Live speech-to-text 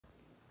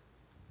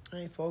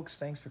Hey folks,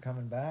 thanks for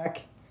coming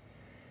back.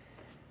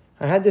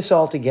 I had this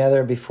all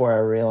together before I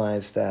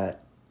realized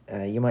that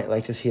you might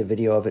like to see a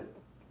video of it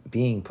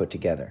being put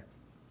together.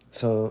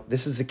 So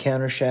this is the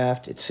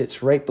countershaft. It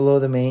sits right below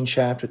the main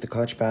shaft with the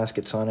clutch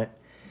baskets on it.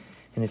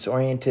 And it's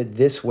oriented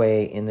this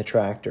way in the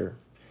tractor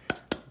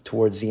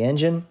towards the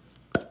engine,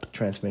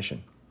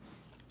 transmission.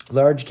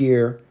 Large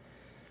gear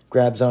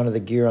grabs onto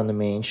the gear on the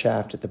main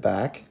shaft at the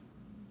back.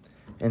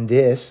 And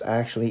this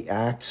actually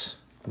acts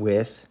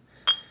with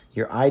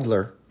your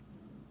idler.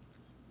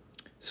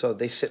 So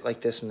they sit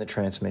like this in the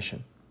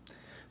transmission.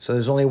 So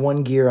there's only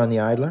one gear on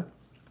the idler.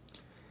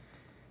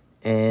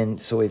 And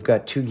so we've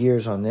got two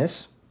gears on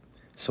this.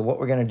 So what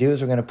we're going to do is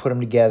we're going to put them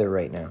together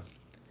right now.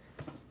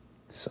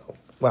 So,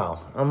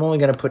 well, I'm only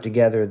going to put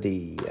together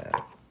the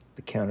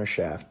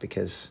countershaft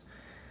because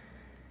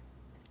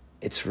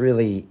it's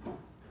really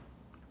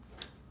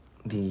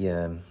the, I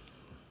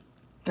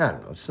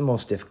don't know, it's the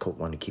most difficult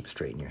one to keep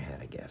straight in your head,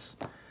 I guess.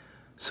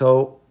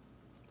 So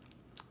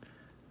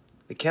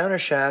the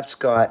countershaft's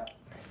got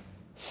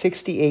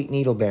 68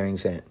 needle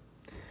bearings in it,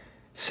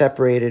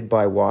 separated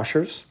by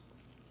washers.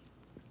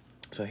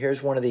 So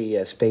here's one of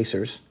the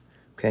spacers.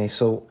 Okay,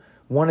 so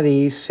one of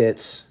these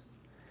sits,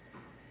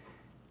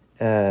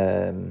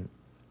 it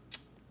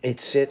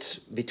sits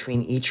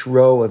between each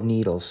row of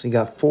needles. So you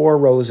got 4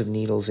 rows of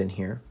needles in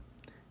here.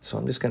 So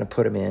I'm just going to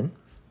put them in.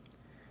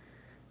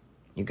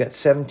 You've got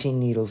 17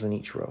 needles in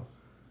each row.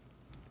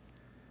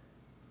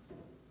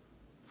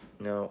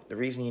 Now, the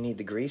reason you need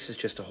the grease is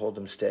just to hold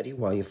them steady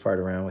while you fart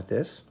around with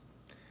this.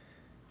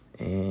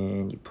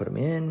 And you put them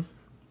in,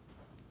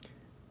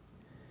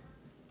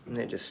 and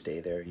they just stay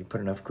there. You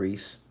put enough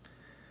grease,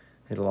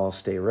 it'll all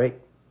stay right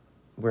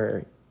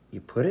where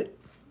you put it.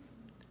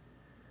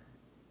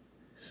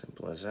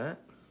 Simple as that.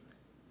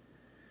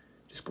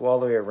 Just go all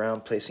the way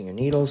around placing your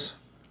needles.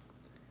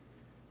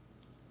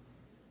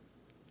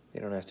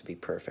 They don't have to be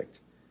perfect.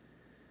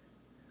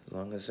 As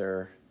long as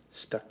they're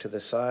stuck to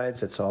the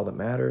sides, that's all that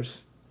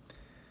matters.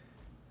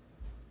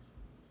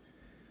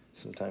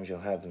 Sometimes you'll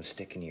have them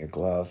stick in your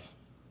glove,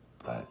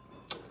 but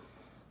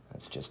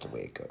that's just the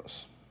way it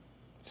goes.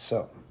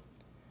 So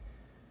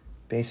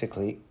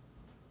basically,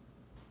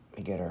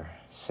 we get our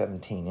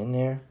 17 in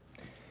there.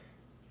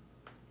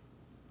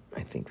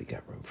 I think we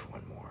got room for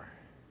one more.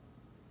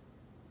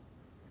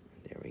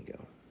 There we go.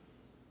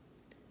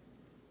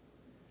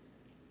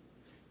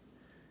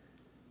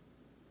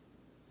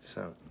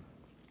 So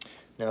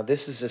now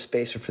this is the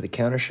spacer for the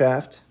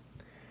countershaft.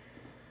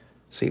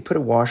 So you put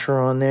a washer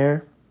on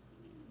there,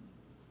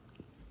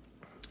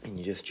 and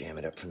you just jam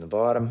it up from the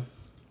bottom.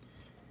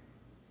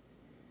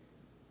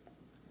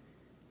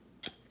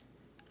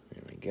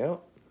 There we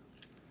go.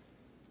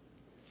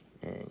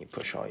 And you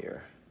push all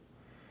your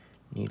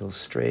needles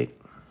straight.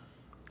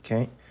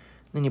 Okay.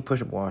 Then you push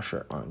a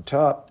washer on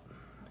top.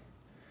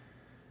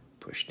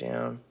 Push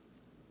down.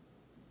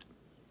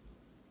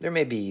 There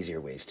may be easier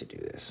ways to do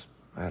this.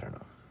 I don't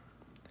know.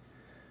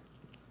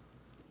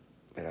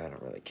 But I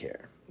don't really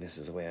care. This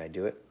is the way I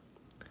do it.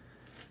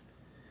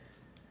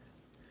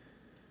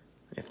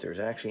 If there's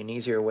actually an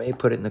easier way,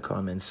 put it in the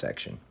comments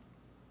section.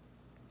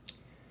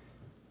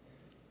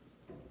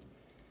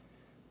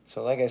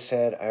 So like I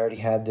said, I already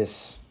had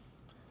this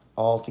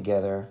all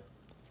together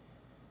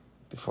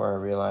before I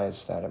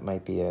realized that it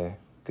might be a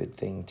good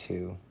thing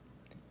to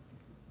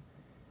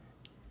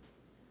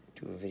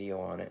do a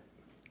video on it.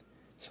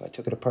 So I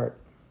took it apart.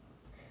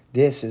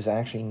 This is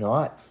actually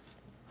not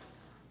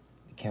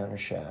the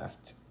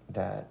countershaft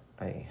that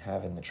I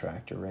have in the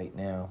tractor right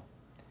now.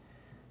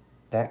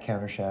 That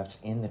countershaft's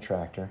in the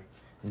tractor.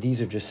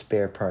 These are just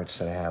spare parts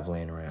that I have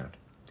laying around.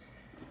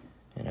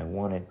 And I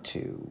wanted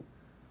to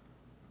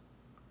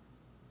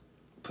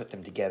put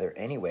them together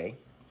anyway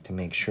to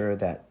make sure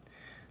that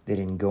they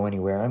didn't go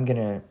anywhere. I'm going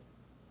to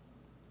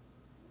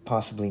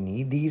possibly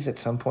need these at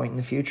some point in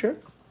the future.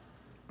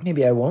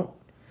 Maybe I won't.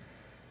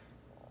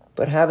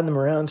 But having them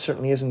around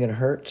certainly isn't going to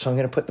hurt. So I'm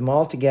going to put them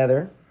all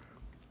together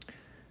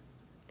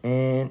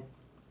and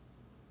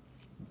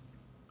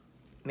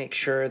make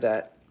sure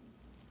that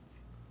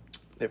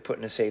they're put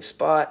in a safe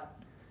spot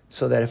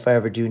so that if I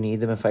ever do need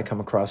them, if I come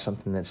across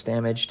something that's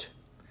damaged,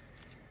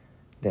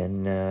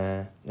 then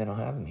I'll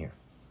have them here.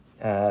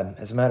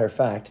 As a matter of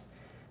fact,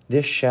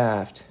 this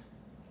shaft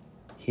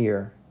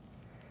here,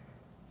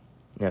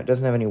 now it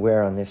doesn't have any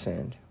wear on this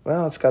end.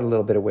 Well, it's got a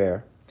little bit of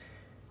wear.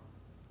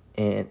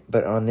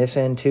 But on this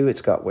end too,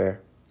 it's got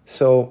wear.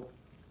 So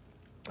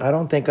I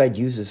don't think I'd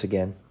use this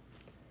again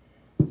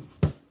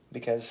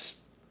because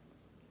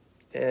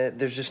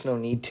there's just no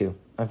need to.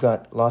 I've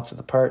got lots of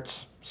the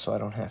parts, so I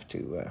don't have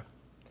to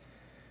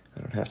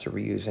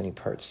reuse any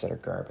parts that are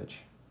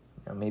garbage.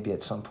 Now maybe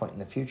at some point in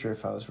the future,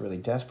 if I was really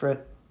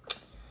desperate,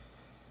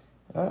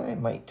 I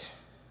might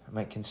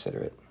consider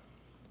it.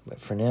 But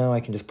for now, I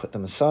can just put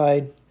them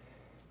aside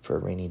for a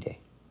rainy day.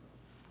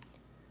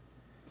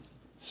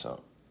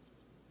 So,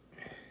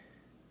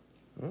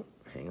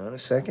 hang on a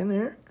second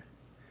there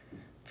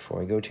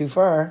before we go too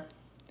far.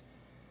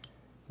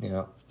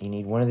 Now, you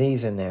need one of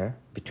these in there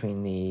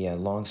between the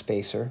long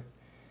spacer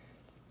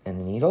and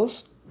the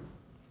needles.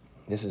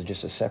 This is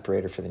just a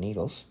separator for the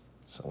needles.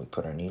 So we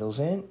put our needles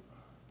in.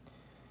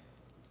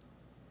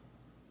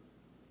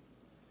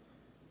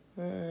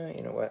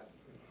 You know what?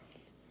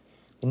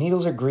 The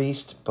needles are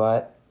greased,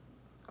 but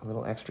a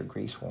little extra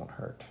grease won't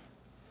hurt.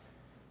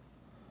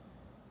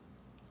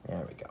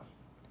 There we go.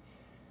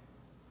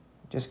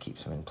 Just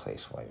keeps them in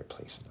place while you're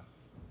placing them.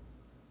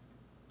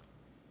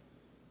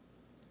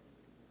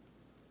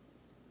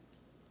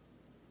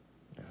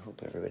 I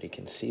hope everybody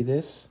can see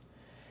this.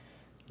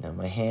 Now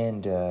my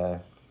hand, you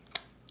know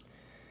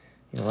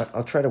what,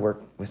 I'll try to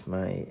work with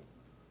my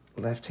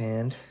left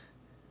hand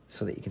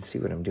so that you can see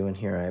what I'm doing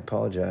here. I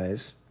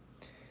apologize.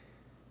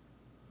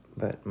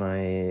 But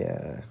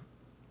my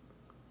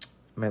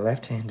my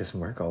left hand doesn't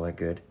work all that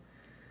good.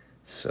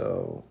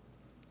 So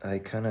I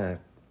kind of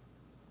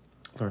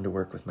learned to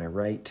work with my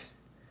right.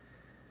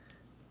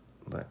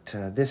 But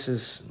this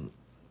is,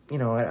 you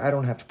know, I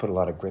don't have to put a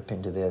lot of grip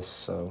into this,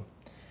 so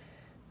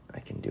I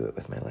can do it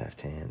with my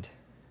left hand.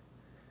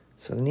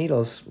 So the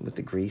needles with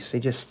the grease, they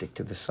just stick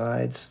to the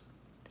sides.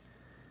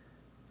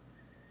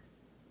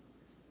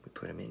 We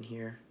put them in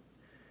here.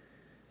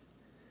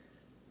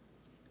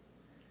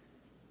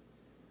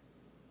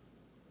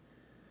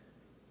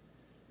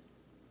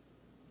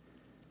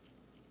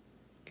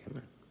 Come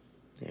on.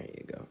 There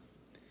you go.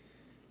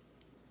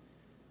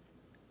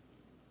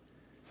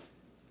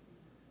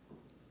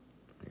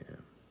 Yeah.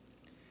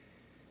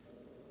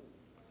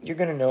 You're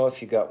going to know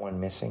if you got one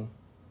missing.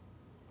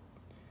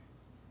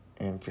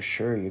 And for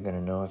sure, you're going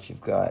to know if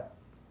you've got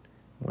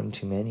one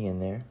too many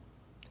in there.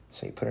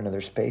 So you put another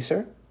spacer,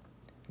 and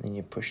then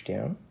you push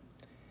down.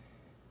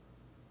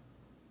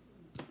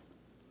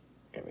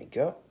 There we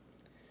go.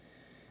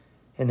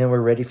 And then we're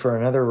ready for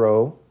another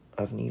row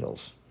of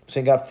needles.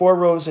 So you got 4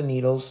 rows of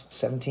needles,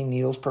 17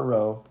 needles per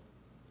row,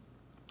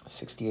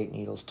 68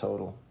 needles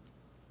total.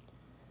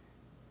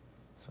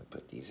 So I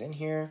put these in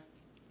here.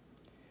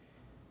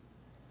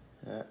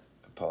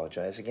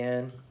 Apologize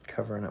again,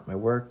 covering up my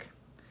work.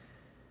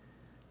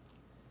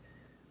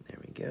 There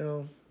we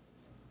go.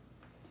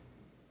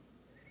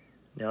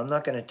 Now I'm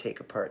not going to take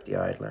apart the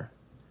idler.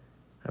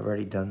 I've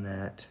already done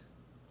that.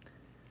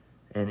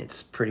 And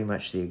it's pretty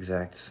much the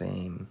exact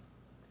same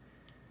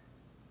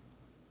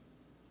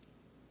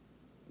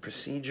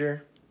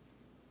procedure.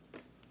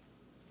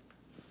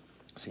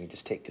 So you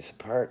just take this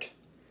apart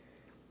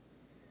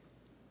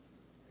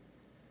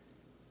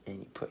and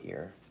you put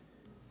your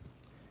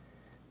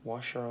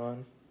washer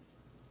on.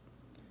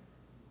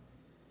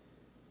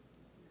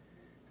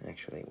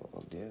 Actually, what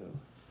we'll do,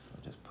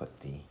 we'll just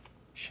put the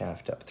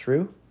shaft up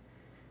through.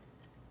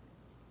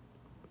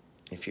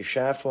 If your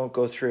shaft won't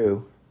go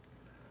through,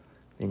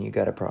 then you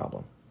got a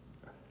problem.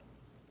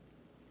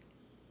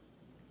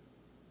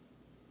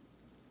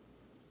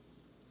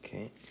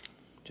 Okay,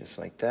 just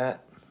like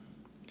that.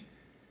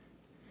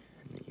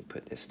 And then you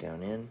put this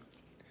down in.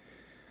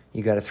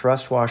 You got a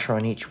thrust washer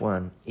on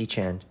each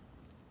end.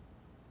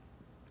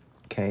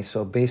 Okay,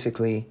 so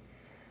basically,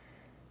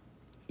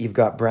 you've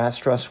got brass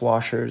thrust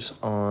washers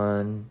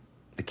on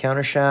the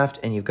countershaft,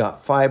 and you've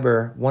got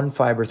one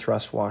fiber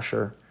thrust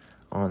washer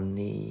on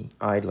the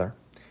idler.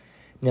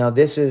 Now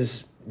this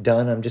is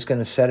done. I'm just going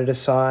to set it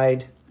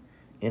aside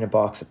in a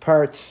box of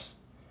parts.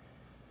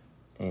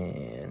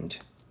 And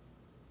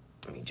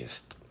let me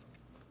just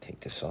take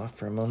this off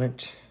for a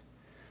moment.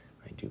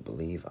 I do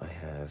believe I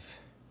have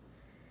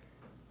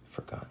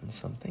forgotten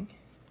something.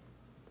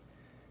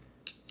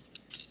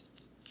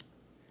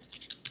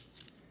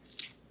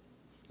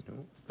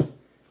 Nope.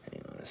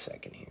 Hang on a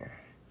second here.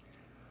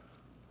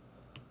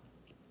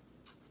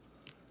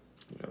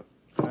 Nope.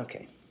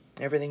 Okay.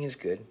 Everything is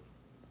good.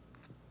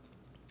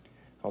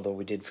 Although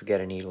we did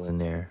forget a needle in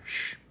there.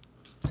 Shh.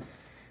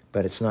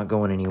 But it's not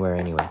going anywhere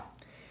anyway.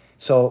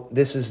 So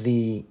this is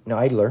the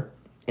idler,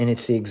 and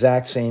it's the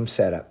exact same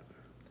setup,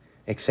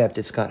 except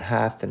it's got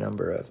half the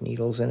number of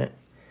needles in it.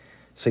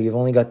 So you've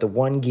only got the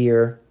one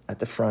gear at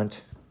the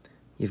front.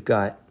 You've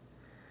got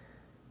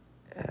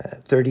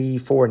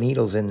 34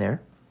 needles in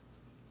there.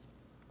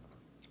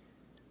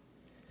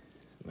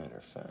 Matter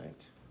of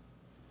fact,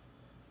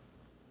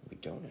 we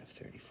don't have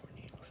 34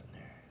 needles in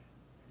there.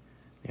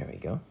 There we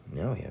go.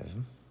 Now we have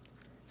them.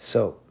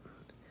 So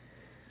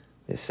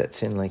this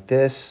sets in like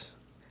this.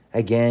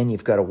 Again,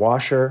 you've got a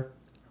washer,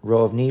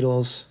 row of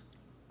needles,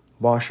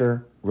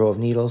 washer, row of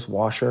needles,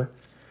 washer,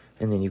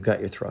 and then you've got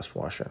your thrust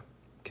washer.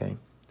 Okay.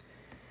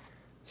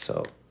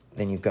 So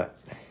then you've got,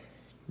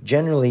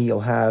 generally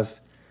you'll have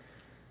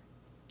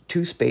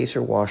 2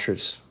 spacer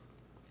washers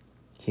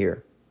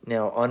here.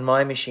 Now on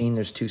my machine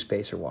there's 2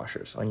 spacer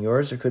washers. On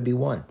yours there could be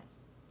 1.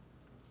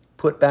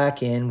 Put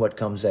back in what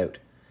comes out.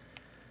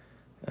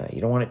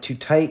 You don't want it too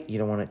tight, you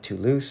don't want it too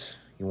loose.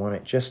 You want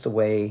it just the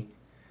way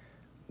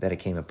that it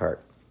came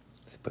apart.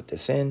 Let's put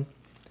this in,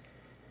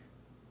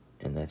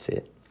 and that's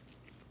it.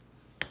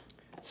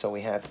 So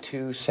we have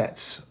 2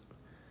 sets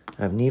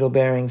of needle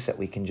bearings that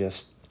we can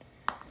just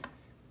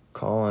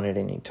call on it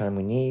anytime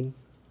we need.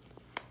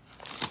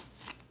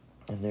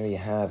 And there you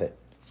have it.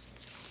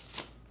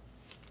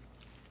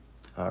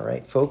 All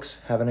right, folks,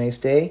 have a nice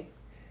day.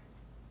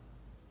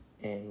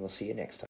 and we'll see you next time.